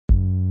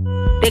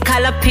They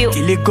color pure.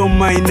 Illegal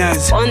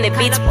miners. On the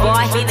beat,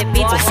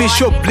 boy.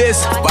 Official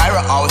bliss.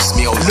 Viral house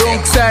music.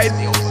 Alongside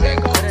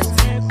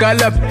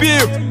color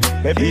pure.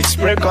 It's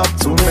break up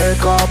to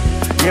make up.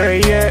 Yeah,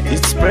 yeah,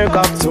 it's break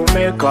up to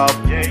make up.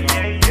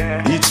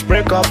 It's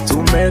break up to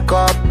make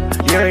up.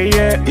 Yeah,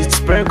 yeah, it's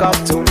break up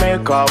to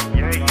make up.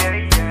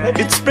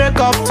 It's break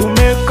up to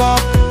make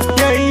up.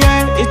 Yeah,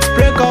 yeah, it's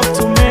break up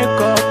to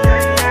make up.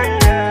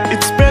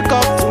 It's break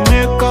up to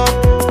make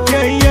up.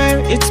 Yeah,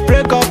 yeah, it's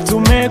break up to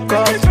make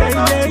up.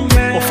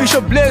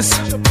 Official bliss.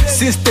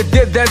 Since the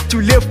day that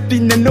you left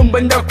in a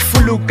number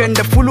ndakufuluka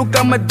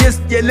ndafuluka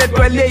madest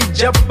yeletwa le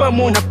ijapa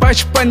mona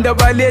pashpanda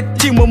bale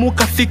timo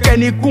mukafika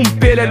ni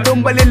kumpela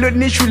domba lelo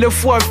nishule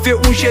fuafe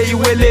unje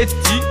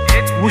iweleti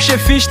ushe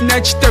fish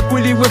na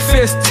chitakuliwe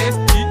fest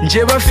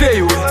njeba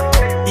feyo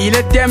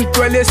ile time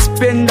twale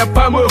spenda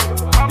pamo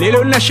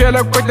lelo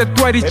nashala kwata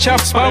twari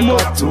chapamo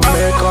to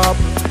make up.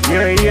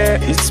 Yeah,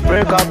 yeah, it's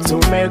break up to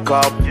make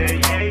up.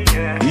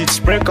 It's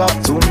break up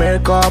to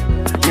make up.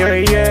 Yeah,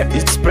 yeah,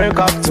 it's break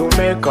up to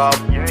make up.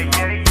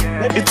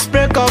 It's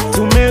break up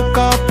to make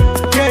up.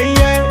 Yeah,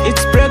 yeah,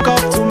 it's break up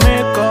to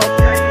make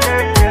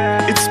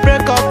up. It's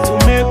break up to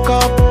make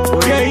up.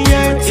 Yeah,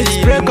 yeah, it's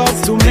break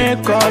up to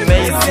make up.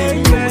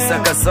 Amazing,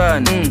 musaka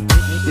sana.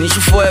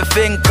 Nishufo ya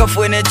fenka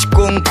fwene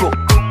chikonko.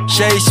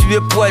 Shaishwe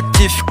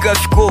poatif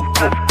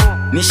kafikoko.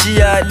 Nishi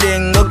ya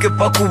lengo ke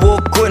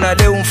pakuboko. Na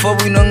le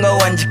umfabu inonga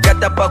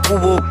wanjikata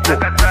pakuboko.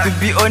 To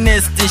be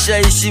honest,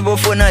 shaishi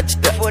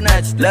bofonachita.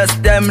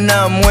 Last time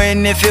na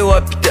mwene fe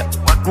wapita.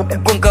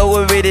 Kukukonka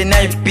wovere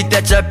na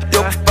ipita chapita.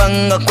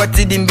 Kupanga kwa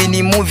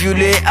tidimbini movie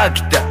ule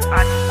actor.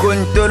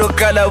 Kontolo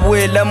kala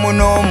wela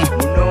monomo.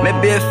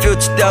 Mebe feo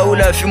chita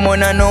ula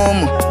fimona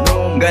nomo.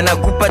 Ngana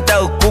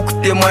kupata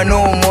ukukute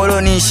mwanomo.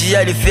 Molo nishi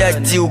ya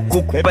lifiati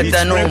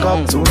ukukupata nomo. It's break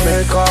up to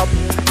make up.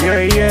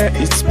 Yeah,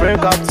 yeah, it's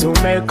break up to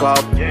make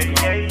up.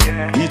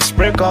 It's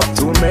break up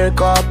to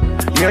make up.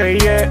 Yeah,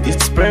 yeah,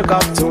 it's break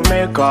up to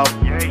make up.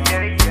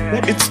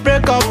 It's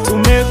break up to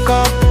make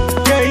up.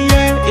 Yeah,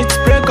 yeah, it's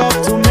break up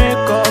to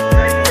make up.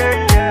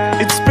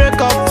 It's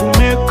break up to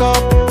make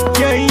up.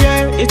 Yeah,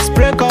 yeah, it's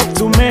break up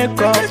to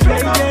make up.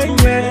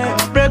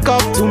 Break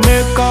up to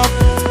make up.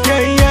 Yeah,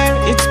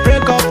 yeah, it's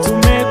break up to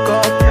make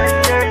up.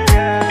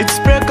 It's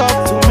break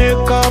up to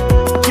make up.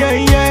 Yeah,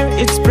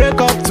 yeah, it's break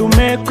up to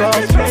make up.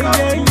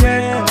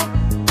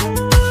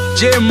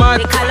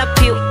 J-Mat,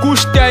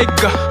 Kush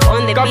Tiger,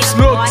 Caps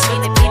Lock,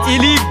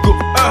 Illegal,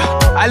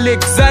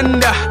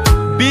 Alexander,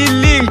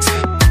 B-Links,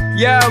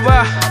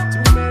 Yava,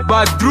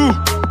 Badru,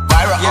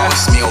 Viral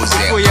house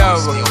music.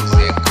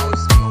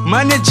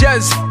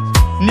 Managers,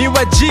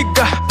 Niwa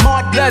Jiga,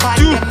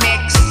 Latu,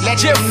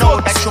 Jeff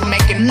Fox,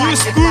 New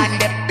School,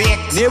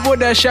 Nebo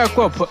da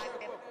Shakwapa.